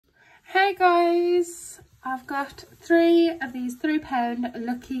Okay guys, I've got 3 of these £3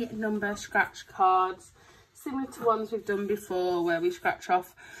 lucky number scratch cards, similar to ones we've done before where we scratch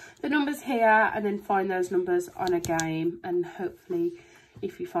off the numbers here and then find those numbers on a game, and hopefully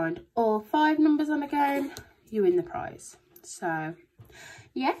if you find all 5 numbers on a game you win the prize. So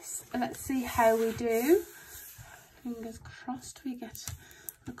yes, let's see how we do. Fingers crossed we get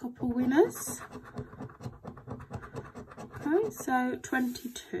a couple winners. Okay, so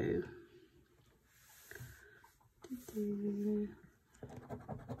 22.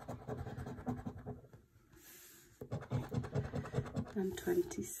 And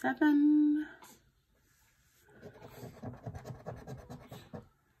 27.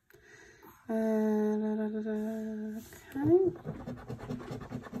 Okay.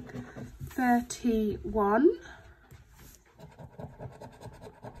 31.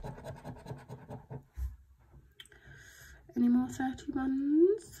 Any more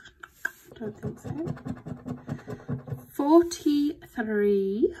 31s? Don't think so.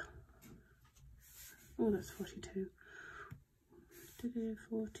 43. Oh, that's 42.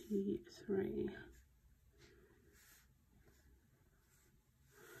 43.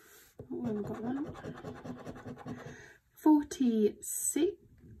 Oh, we haven't got one.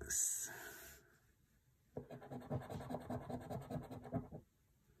 46.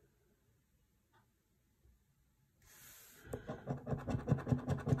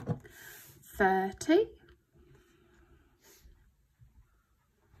 30.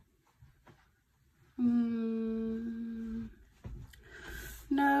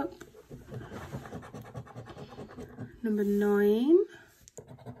 Nope. Number 9.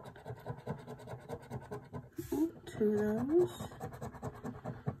 Oh, 2 of those.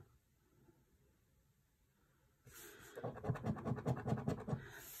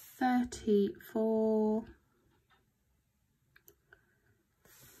 34.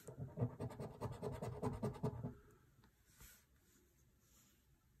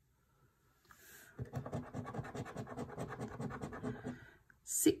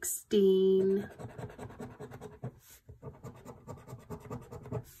 16.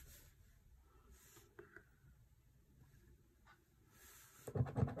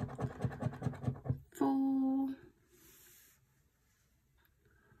 4.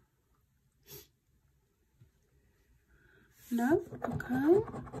 No, okay.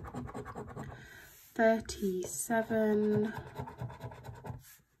 37.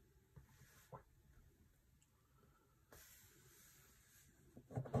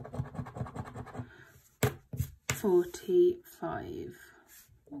 45.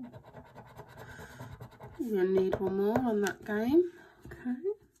 You're gonna need one more on that game. Okay.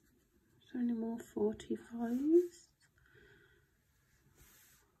 Is there any more 45s?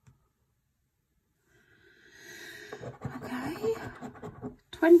 Okay.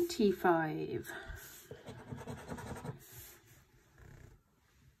 25.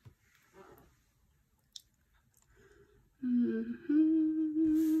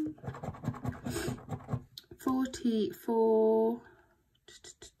 44.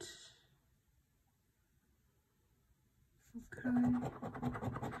 Okay.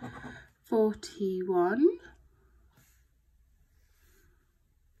 41.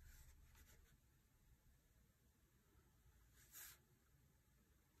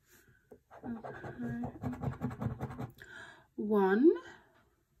 1.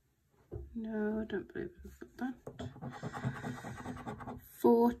 No, I don't believe we've got that.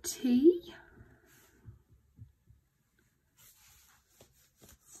 40.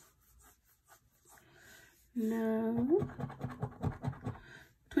 No.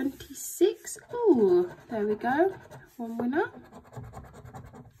 26. Oh, there we go. One winner.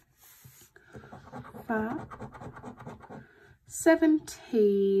 Fab.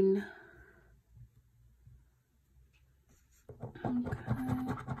 17. Okay.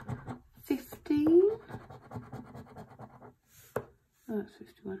 15. Oh, that's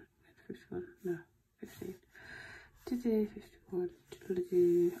 51. 51. No, 15. 51.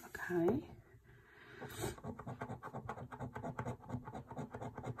 Okay.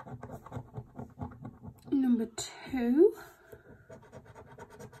 Number 2.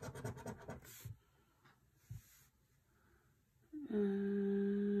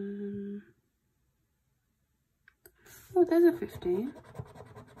 Oh, there's a 15.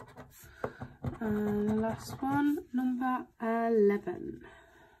 And the last one, number 11.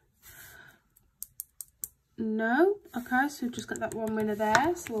 No. Okay, so we've just got that one winner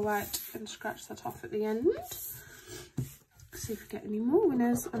there. So we'll write and scratch that off at the end. See if we get any more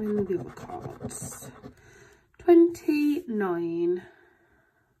winners on the other cards. 29.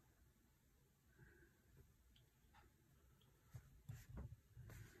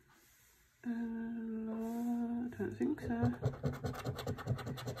 I don't think so.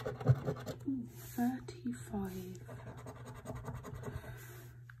 Ooh, 35.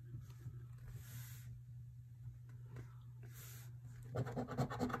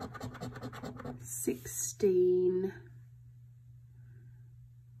 $16.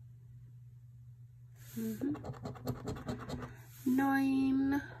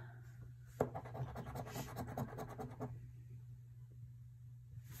 9.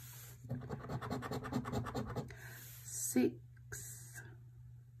 6.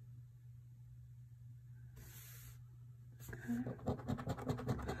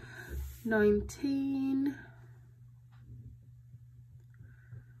 19.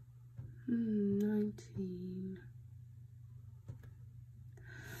 19.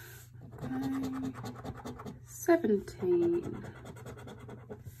 Okay. 17.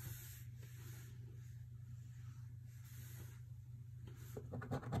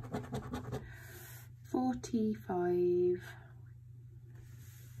 45.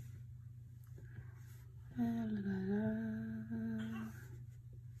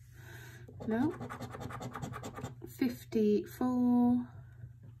 No. 54.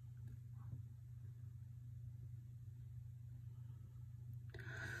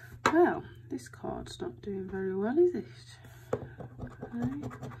 Well, this card's not doing very well, is it? Okay.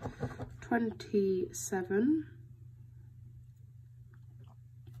 27.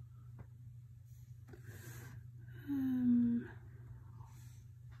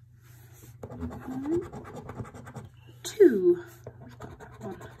 Okay. 2. We've got that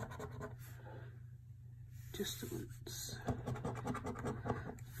one. Just once.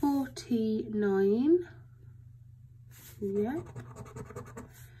 49. Yeah.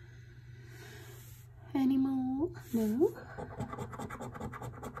 Any more? No.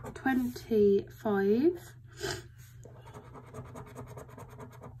 25.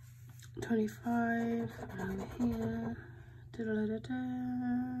 25 over here. Da -da -da -da.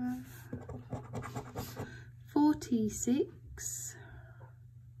 46.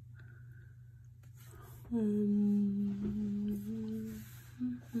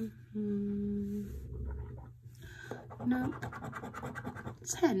 No.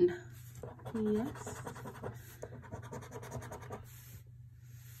 10. Yes.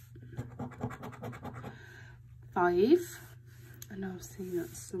 5. I know I've seen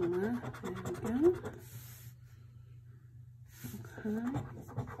that somewhere. There we go. Okay.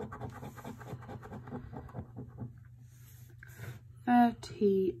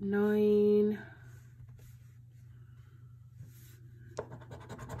 39.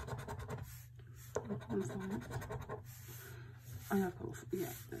 I have got,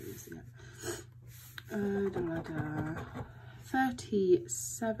 yeah, there is, yeah.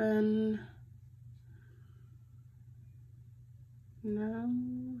 37. No.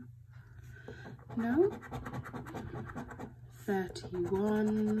 No.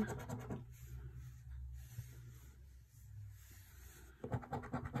 31.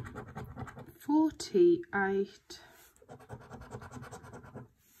 48.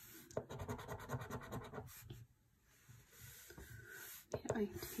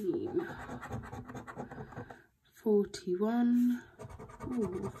 18. 41.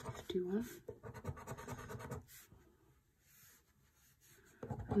 Ooh, 51.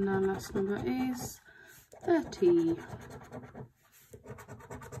 And our last number is 30.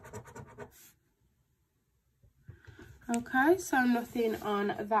 Okay, so nothing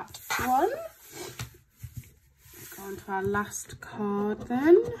on that one. Let's go on to our last card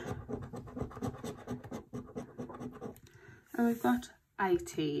then. And we've got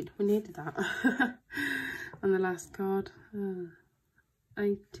 18. We needed that on the last card.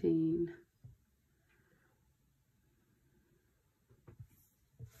 18.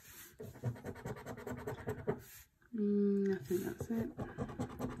 I think that's it.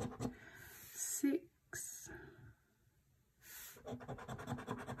 6.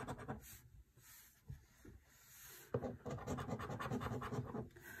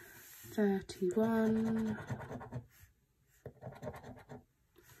 31.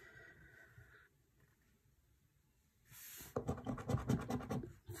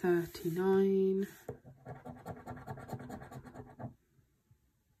 39.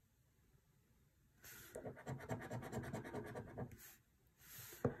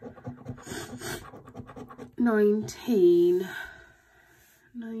 19.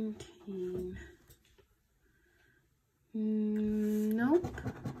 19. Nope.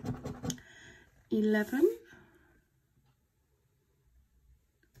 11.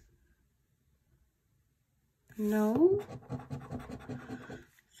 No.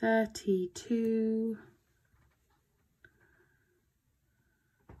 32.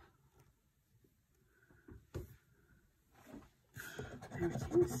 There it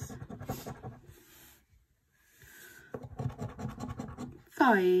is.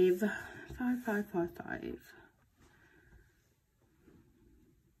 5. 5, 5, 5, 5.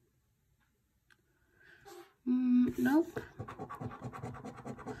 Nope.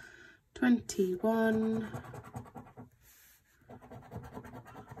 21.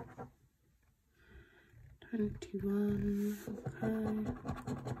 21. Okay.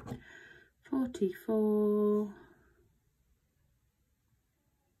 44.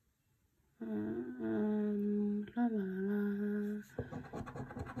 La la la.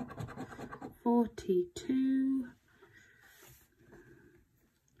 42.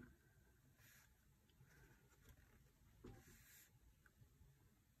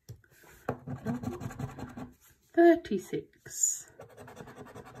 36.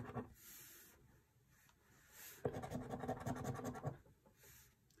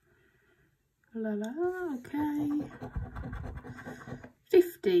 La la, okay.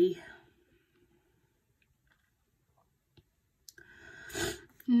 50.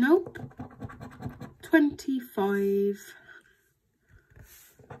 Nope. 25.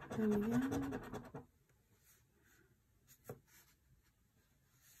 There we go.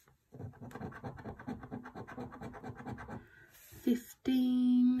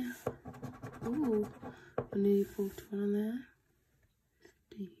 15. Ooh, I need 41 on there.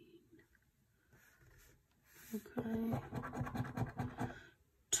 15. Okay.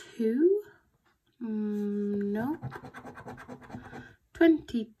 2. Nope.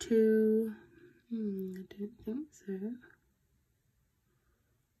 22. I don't think so.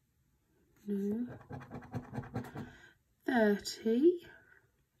 No. 30.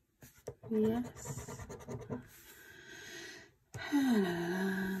 Yes.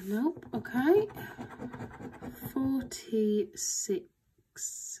 Nope. Okay.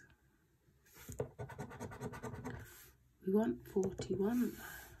 46. We want 41.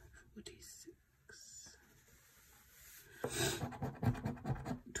 46.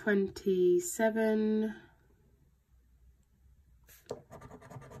 27.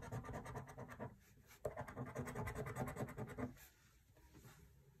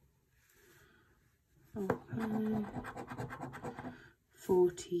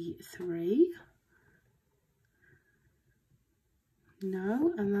 43.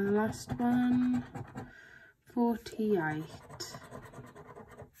 No, and then the last one, 48.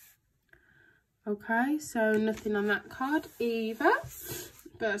 Okay, so nothing on that card either,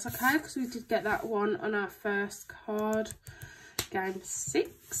 but it's okay because we did get that one on our first card, game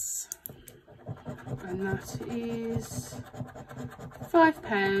 6, and that is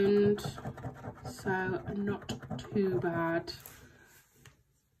 £5, so not too bad.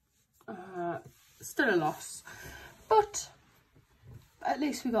 Still a loss, but at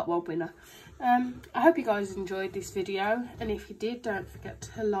least we got one winner. I hope you guys enjoyed this video, and if you did, don't forget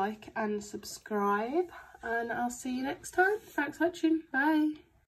to like and subscribe, and I'll see you next time. Thanks for watching. Bye.